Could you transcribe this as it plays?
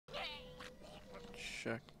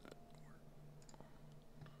check.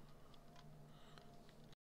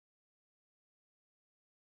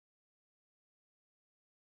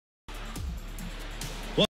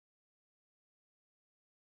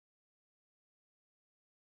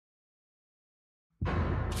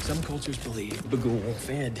 Some cultures believe Bagul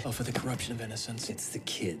fed for the corruption of innocence. It's the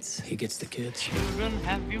kids. He gets the kids. Children,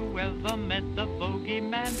 have you ever met the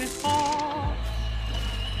bogeyman before?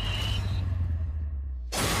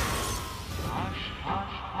 Hush,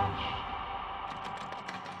 hush, hush.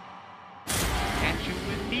 Catch you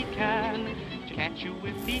if he can. Catch you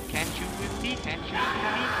if he, catch you if he, catch you if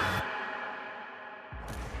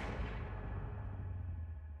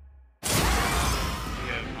he.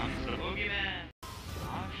 Here comes the bogeyman.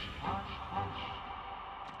 Hush, hush, hush.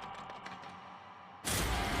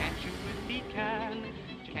 Catch you if he can.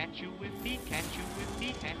 Catch you if he, catch you if he,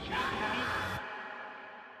 catch you if he.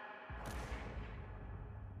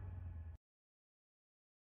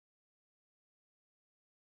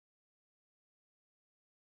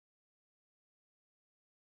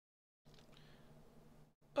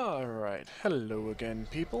 Alright, hello again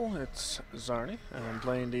people, it's Zarni, and I'm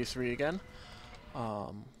playing D3 again.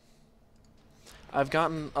 I've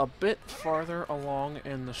gotten a bit farther along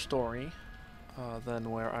in the story than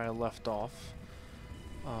where I left off.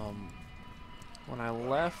 When I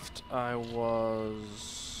left, I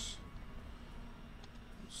was...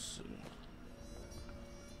 let's see.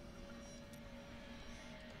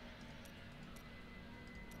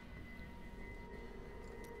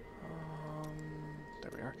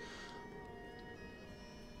 There we are.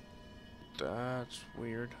 That's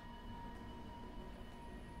weird.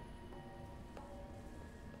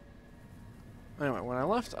 Anyway, when I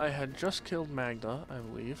left, I had just killed Magda, I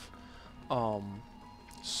believe.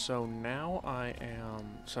 So now I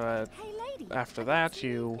am... So Hey lady, after that,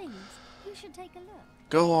 you should take a look.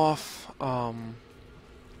 go off,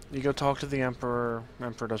 you go talk to the Emperor.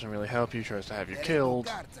 Emperor doesn't really help you, tries to have you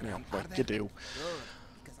killed, you know, like you do.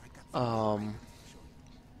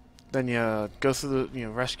 Then you go through the,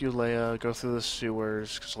 rescue Leia, go through the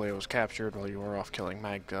sewers, because Leia was captured while you were off killing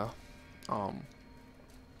Magda. Go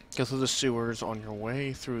through the sewers. On your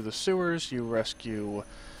way through the sewers, you rescue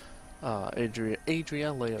Adria,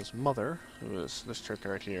 Leia's mother, who is this chick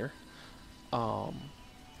right here.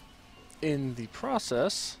 In the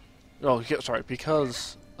process,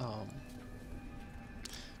 because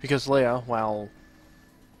Leia,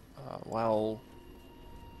 while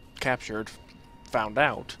captured, found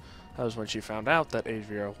out. That was when she found out that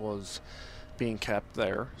Adria was being kept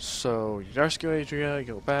there. So you rescue Adria, you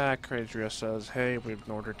go back. Adria says, hey, in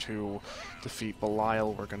order to defeat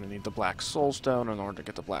Belial, we're going to need the Black Soul Stone. In order to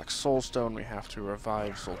get the Black Soul Stone, we have to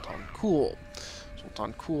revive Sultan Kul.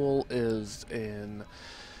 Sultan Kul is an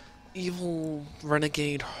evil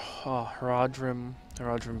renegade Haradrim.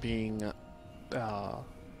 Haradrim being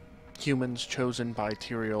humans chosen by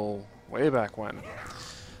Tyrael way back when.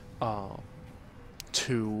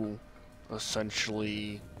 To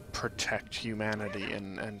essentially protect humanity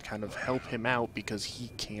and kind of help him out because he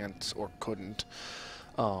can't or couldn't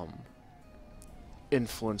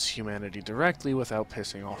influence humanity directly without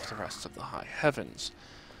pissing off the rest of the high heavens.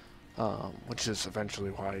 Which is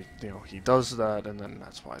eventually why, he does that, and then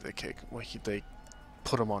that's why they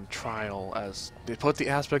put him on trial they put the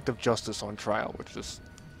aspect of justice on trial, which is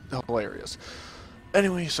hilarious.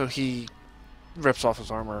 Anyway, so he rips off his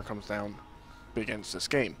armor, comes down, begins this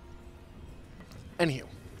game. Anywho,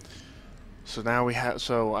 so now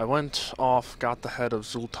I went off, got the head of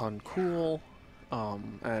Sultan Kul,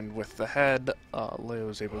 and with the head, Leia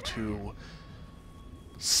was able to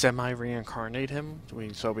semi-reincarnate him.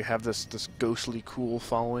 So we have this ghostly Kul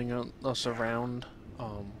following us around,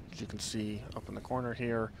 as you can see up in the corner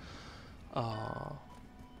here. And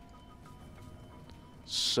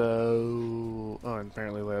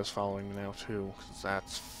apparently Leia's following me now too, because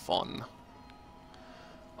that's fun.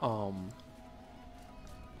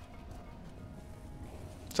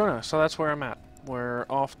 So anyway, so that's where I'm at. We're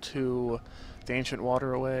off to the ancient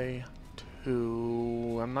waterway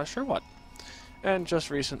to I'm not sure what. And just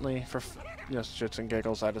recently, for shits and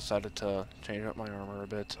giggles, I decided to change up my armor a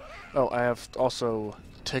bit. Oh, I have also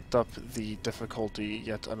ticked up the difficulty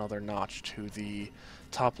yet another notch to the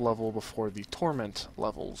top level before the torment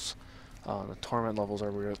levels. The torment levels are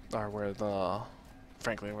where the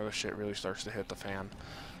shit really starts to hit the fan.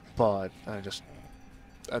 But I just,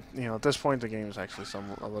 at this point, the game is actually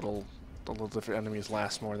a little different. Enemies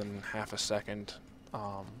last more than half a second,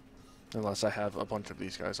 unless I have a bunch of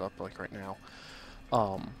these guys up, like right now.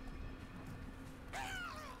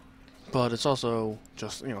 But it's also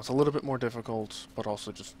just, it's a little bit more difficult, but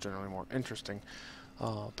also just generally more interesting.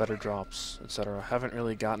 better drops, etc. Haven't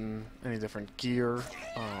really gotten any different gear.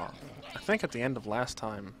 I think at the end of last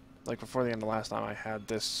time, like before the end of last time, I had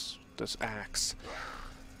this axe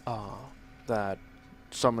that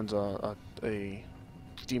summons a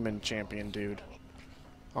demon champion dude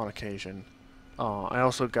on occasion. I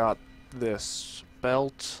also got this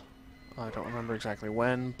belt. I don't remember exactly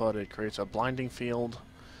when, but it creates a blinding field,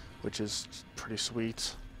 which is pretty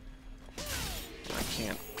sweet.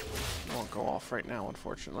 Won't go off right now,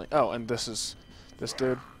 unfortunately. Oh, and this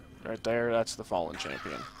dude right there. That's the fallen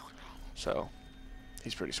champion. So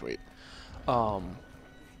he's pretty sweet. And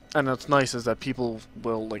what's nice is that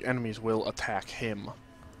enemies will attack him.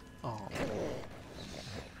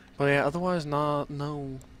 But yeah, otherwise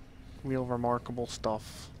no real remarkable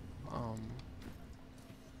stuff.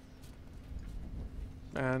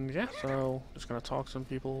 And yeah, so just gonna talk to some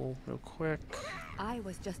people real quick. I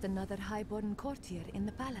was just another highborn courtier in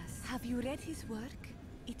the palace. Have you read his work?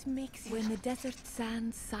 It makes it... When the desert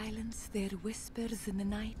sands silence their whispers in the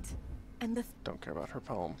night, and the... Don't care about her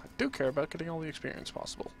poem. I do care about getting all the experience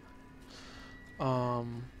possible. Oh!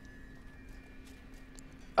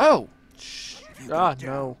 Ah,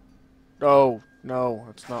 no. No, no,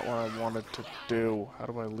 that's not what I wanted to do. How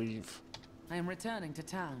do I leave? I am returning to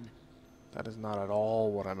town. That is not at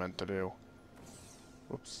all what I meant to do.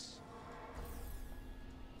 Whoops.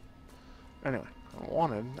 Anyway,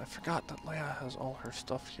 I forgot that Leia has all her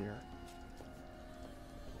stuff here.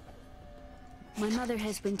 My mother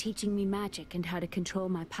has been teaching me magic and how to control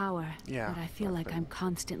my power, Yeah, but I feel like I'm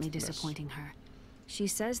constantly disappointing her. She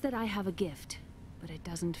says that I have a gift, but it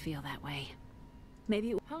doesn't feel that way.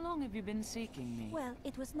 Maybe... How long have you been seeking me? Well,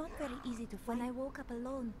 it was not very easy to find. When I woke up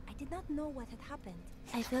alone, I did not know what had happened.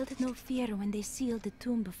 I felt no fear when they sealed the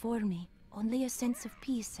tomb before me, only a sense of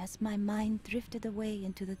peace as my mind drifted away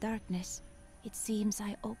into the darkness. It seems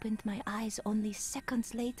I opened my eyes only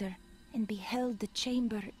seconds later and beheld the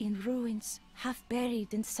chamber in ruins, half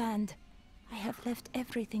buried in sand. I have left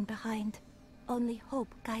everything behind. Only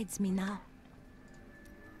hope guides me now.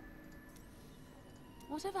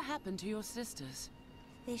 Whatever happened to your sisters?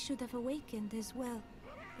 They should have awakened as well,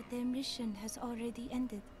 but their mission has already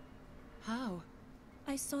ended. How?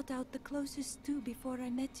 I sought out the closest two before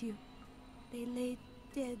I met you. They lay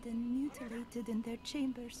dead and mutilated in their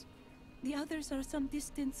chambers. The others are some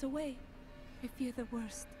distance away. I fear the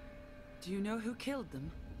worst. Do you know who killed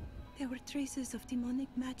them? There were traces of demonic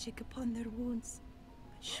magic upon their wounds.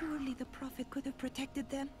 But surely the Prophet could have protected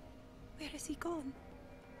them. Where has he gone?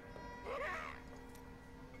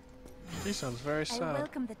 She sounds very sad. I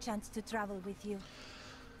welcome the chance to travel with you.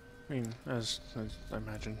 I mean, as I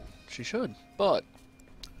imagine she should, but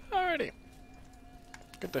alrighty.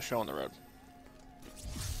 Get this show on the road.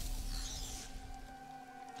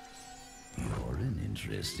 You're an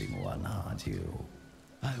interesting one, aren't you?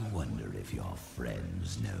 I wonder if your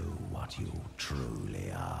friends know what you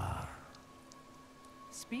truly are.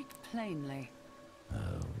 Speak plainly.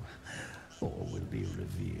 Oh, all will be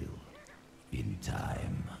revealed in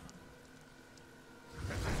time.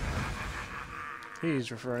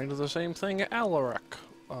 He's referring to the same thing, Alaric.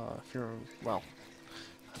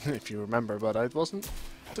 If you remember, but I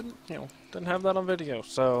didn't have that on video.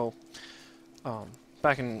 So,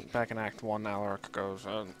 back in Act 1, Alaric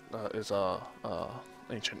is a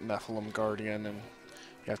ancient Nephilim guardian, and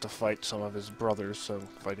you have to fight some of his brothers. So,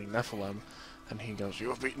 fighting Nephilim, and he goes, "You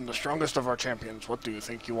have beaten the strongest of our champions. What do you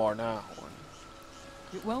think you are now?"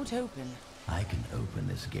 It won't open. I can open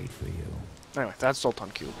this gate for you. Anyway, that's Sultan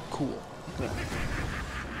Q. Cool. Yeah.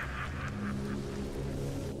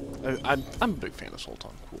 I'm a big fan of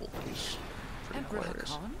Sultan Cool. He's pretty hilarious.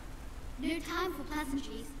 Khan? No time for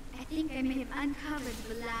pleasantries. I think I may have uncovered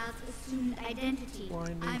Bilal's assumed identity.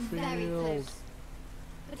 I'm very close.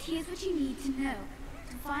 But here's what you need to know.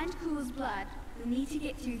 To find Cool's blood, you'll need to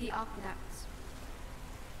get through the aqueducts.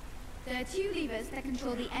 There are two levers that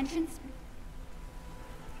control the entrance.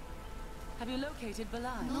 Have you located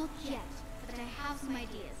Bilal? Not yet, but I have some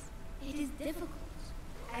ideas. It is difficult.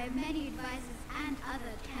 I have many advisors and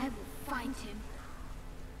others. I will find him.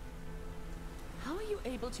 How are you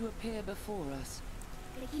able to appear before us?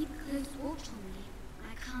 They keep close watch on me.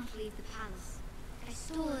 I can't leave the palace. I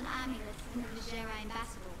stole an amulet from the Vajera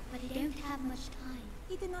ambassador, but I don't have much time.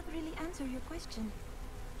 He did not really answer your question.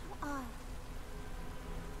 How odd.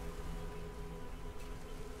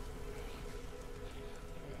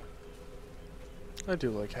 I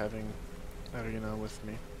do like having Arena with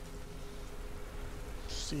me.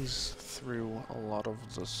 Sees through a lot of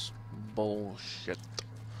this bullshit.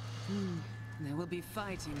 There will be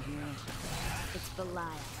fighting here. It's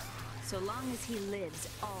Belial. So long as he lives,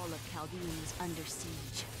 all of Caldeum is under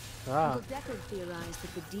siege. Uncle Deckard theorized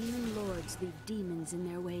that the demon lords leave demons in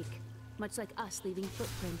their wake, much like us leaving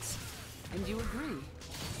footprints. And you agree?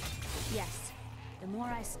 Yes. The more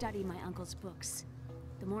I study my uncle's books,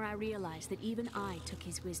 the more I realize that even I took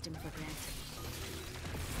his wisdom for granted.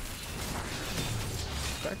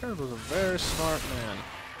 Deckard was a very smart man.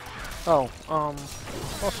 Oh,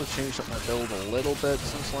 also changed up my build a little bit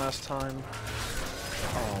since last time.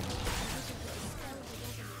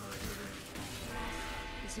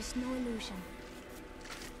 This is no illusion.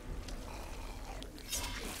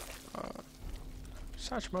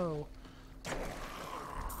 Sachmo.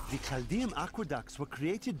 The Chaldean aqueducts were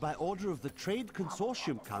created by order of the Trade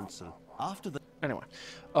Consortium Council after the... Anyway,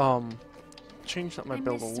 changed up my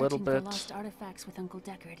build a little searching for bit. lost artifacts with Uncle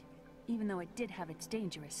Deckard, even though it did have its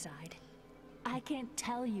dangerous side. I can't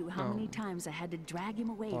tell you how many times I had to drag him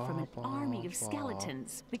away from an army of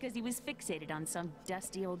skeletons because he was fixated on some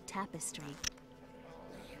dusty old tapestry.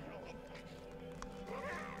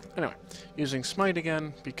 Anyway, using Smite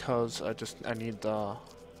again because I need the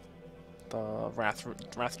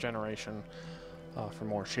Wrath generation for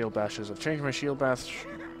more shield bashes. I've changed my shield bash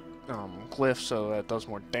glyph so that it does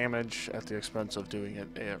more damage at the expense of doing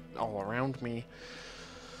it all around me.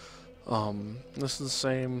 This is the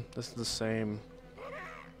same. This is the same.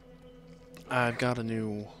 I've got a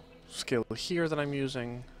new skill here that I'm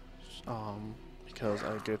using because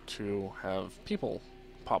I get to have people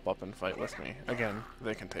pop up and fight with me. Again,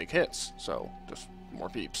 they can take hits, so just more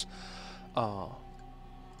peeps.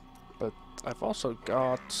 But I've also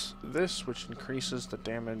got this, which increases the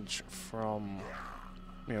damage from,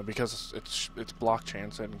 you know, because it's block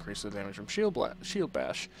chance, it increases the damage from shield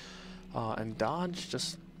bash, and dodge.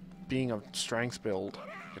 Just being a strength build,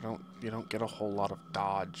 you don't get a whole lot of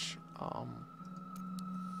dodge. Trying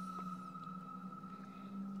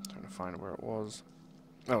to find where it was.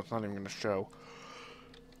 Oh, it's not even going to show.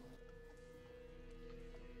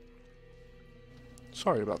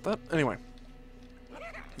 Sorry about that. Anyway.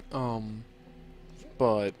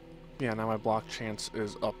 But yeah, now my block chance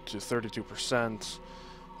is up to 32%,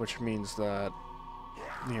 which means that,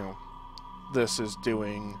 you know, this is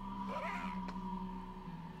doing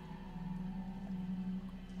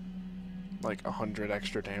like 100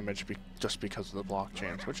 extra damage just because of the block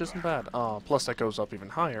chance, which isn't bad. Plus that goes up even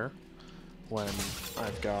higher when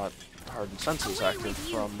I've got Hardened Senses active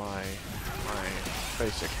from my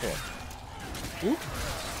basic hit. Oop.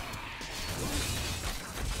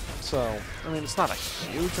 So, I mean, it's not a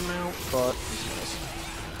huge amount, but it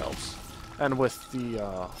helps. And with the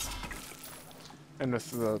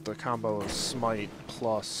combo of Smite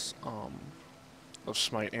plus of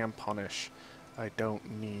Smite and Punish, I don't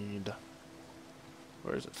need,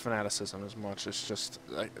 where is it, Fanaticism as much. It's just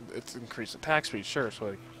it's increased attack speed, sure,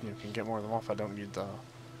 so you can get more of them off. I don't need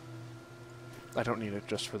it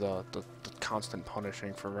just for the constant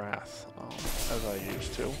punishing for Wrath as I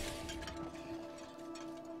used to.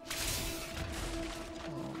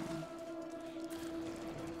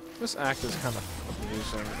 This act is kind of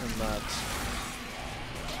amusing in that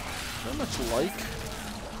very much like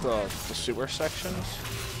the sewer sections,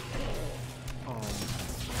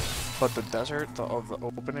 but the desert of the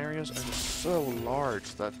open areas are just so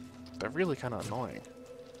large that they're really kind of annoying.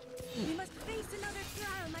 We must face another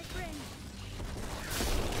trial, my friend.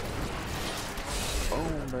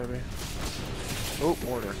 Boom, baby. Oh,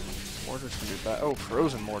 mortar. Mortars can be bad. Oh,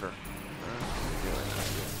 frozen mortar.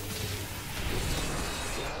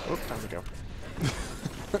 Oh, time to go.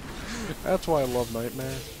 That's why I love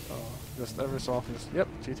Nightmare. Just every so often, just, yep,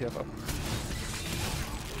 GTFO.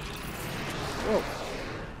 Whoa.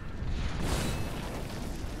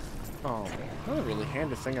 Another really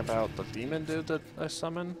handy thing about the demon dude that I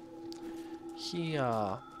summon, he,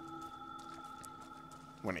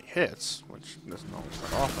 when he hits, which isn't always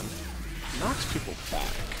that often, knocks people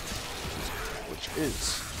back, which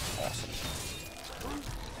is awesome.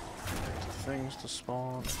 Things to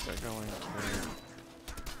spawn if they're going to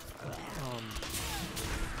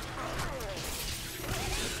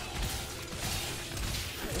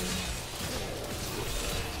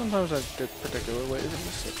sometimes I get particular ways and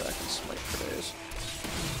just sit back and smite for days.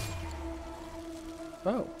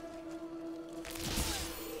 Oh.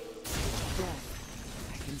 Death.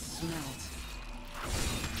 I can smell it.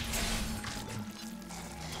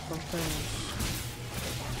 Something.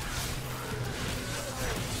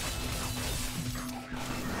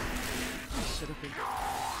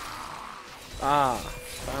 Ah,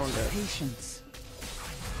 found it. Patience.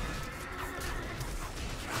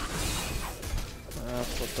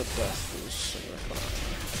 That's what the death is signifying.